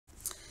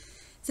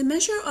The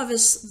measure of the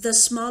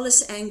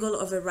smallest angle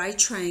of a right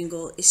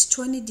triangle is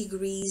 20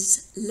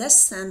 degrees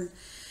less than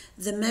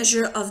the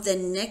measure of the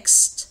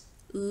next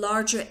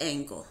larger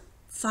angle.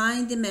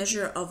 Find the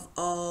measure of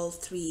all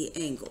three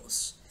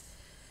angles.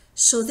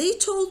 So they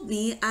told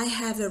me I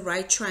have a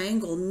right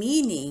triangle,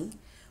 meaning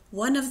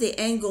one of the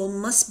angle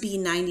must be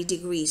 90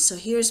 degrees. So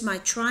here's my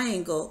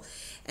triangle,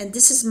 and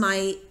this is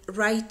my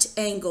right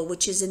angle,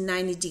 which is a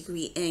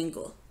 90-degree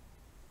angle.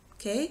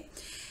 Okay?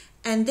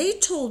 And they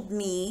told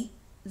me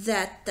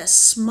that the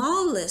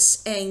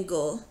smallest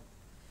angle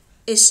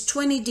is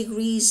 20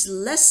 degrees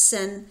less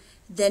than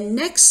the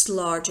next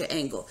larger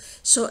angle.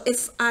 So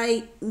if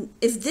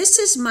this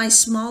is my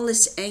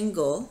smallest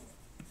angle,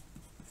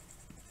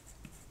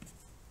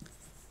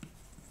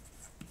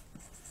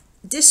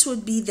 this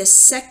would be the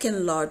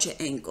second larger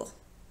angle,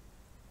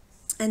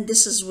 and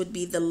this would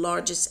be the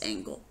largest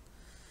angle.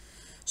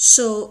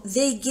 So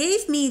they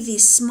gave me the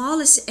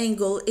smallest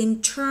angle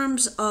in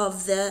terms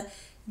of the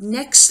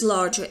next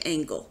larger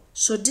angle.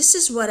 So this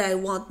is what I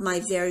want my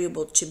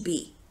variable to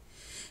be.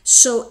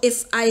 So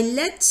if I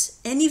let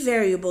any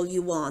variable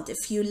you want,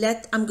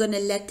 I'm going to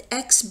let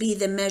x be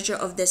the measure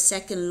of the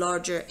second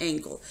larger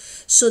angle.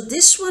 So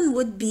this one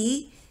would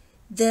be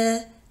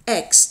the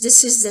x.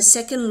 This is the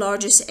second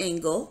largest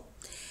angle.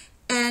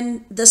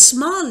 And the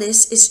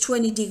smallest is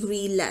 20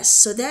 degrees less.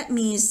 So that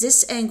means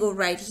this angle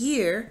right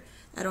here,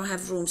 I don't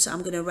have room, so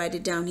I'm going to write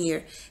it down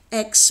here,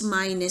 x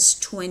minus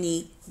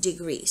 20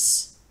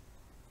 degrees.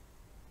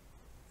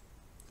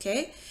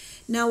 Okay,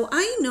 now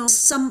I know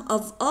sum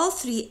of all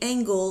three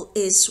angles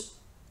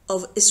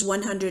is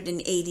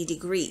 180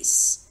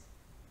 degrees.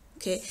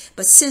 Okay,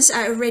 but since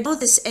I already know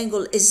this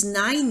angle is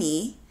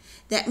 90,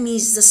 that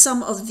means the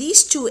sum of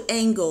these two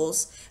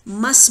angles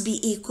must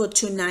be equal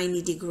to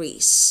 90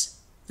 degrees.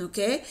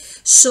 Okay,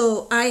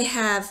 so I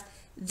have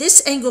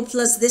this angle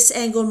plus this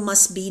angle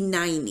must be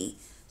 90.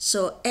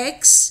 So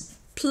x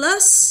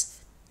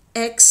plus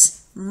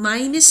x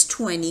minus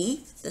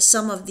 20, the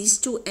sum of these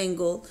two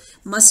angles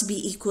must be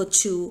equal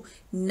to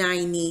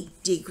 90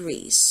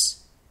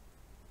 degrees.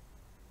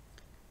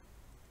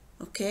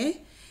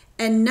 Okay,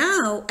 and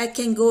now I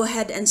can go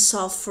ahead and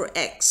solve for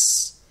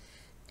x,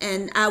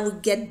 and I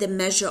would get the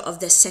measure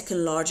of the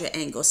second larger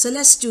angle. So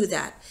let's do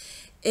that.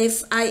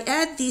 If I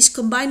add these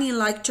combining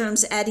like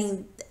terms,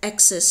 adding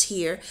x's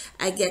here,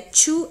 I get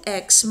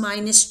 2x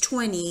minus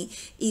 20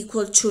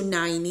 equal to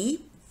 90.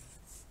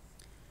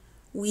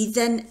 We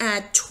then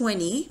add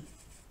 20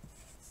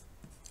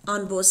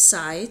 on both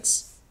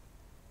sides,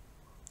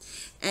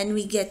 and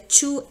we get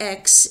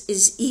 2x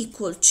is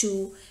equal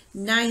to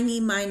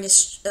 90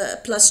 minus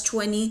plus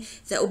 20,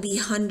 that will be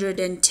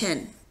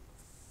 110.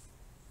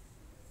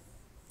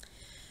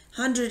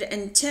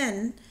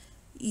 110,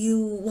 you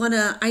want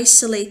to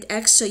isolate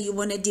x, so you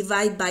want to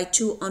divide by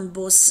 2 on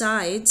both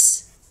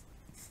sides,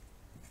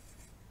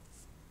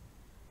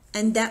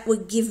 and that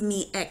would give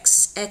me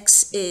x.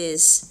 X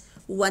is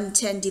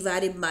 110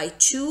 divided by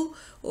 2,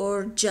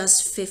 or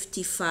just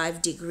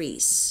 55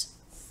 degrees.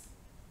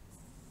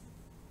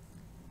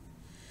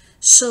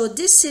 So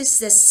this is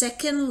the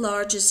second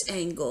largest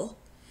angle.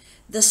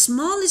 The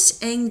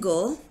smallest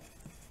angle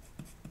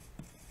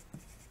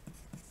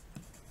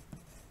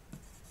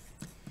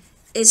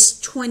is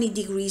 20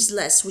 degrees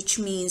less, which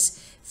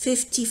means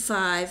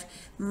 55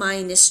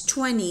 minus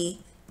 20,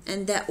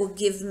 and that will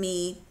give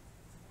me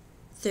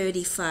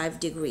 35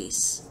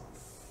 degrees.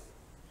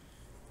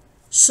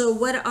 So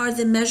what are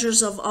the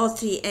measures of all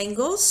three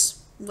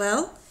angles?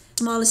 Well,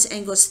 smallest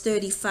angle is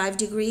 35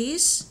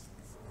 degrees,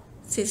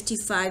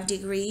 55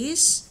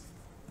 degrees,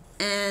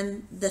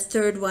 and the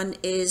third one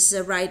is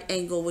the right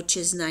angle, which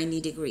is 90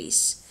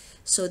 degrees.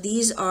 So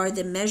these are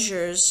the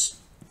measures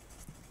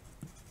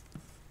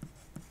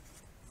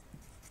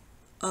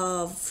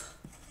of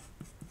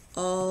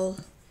all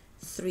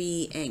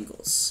three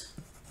angles.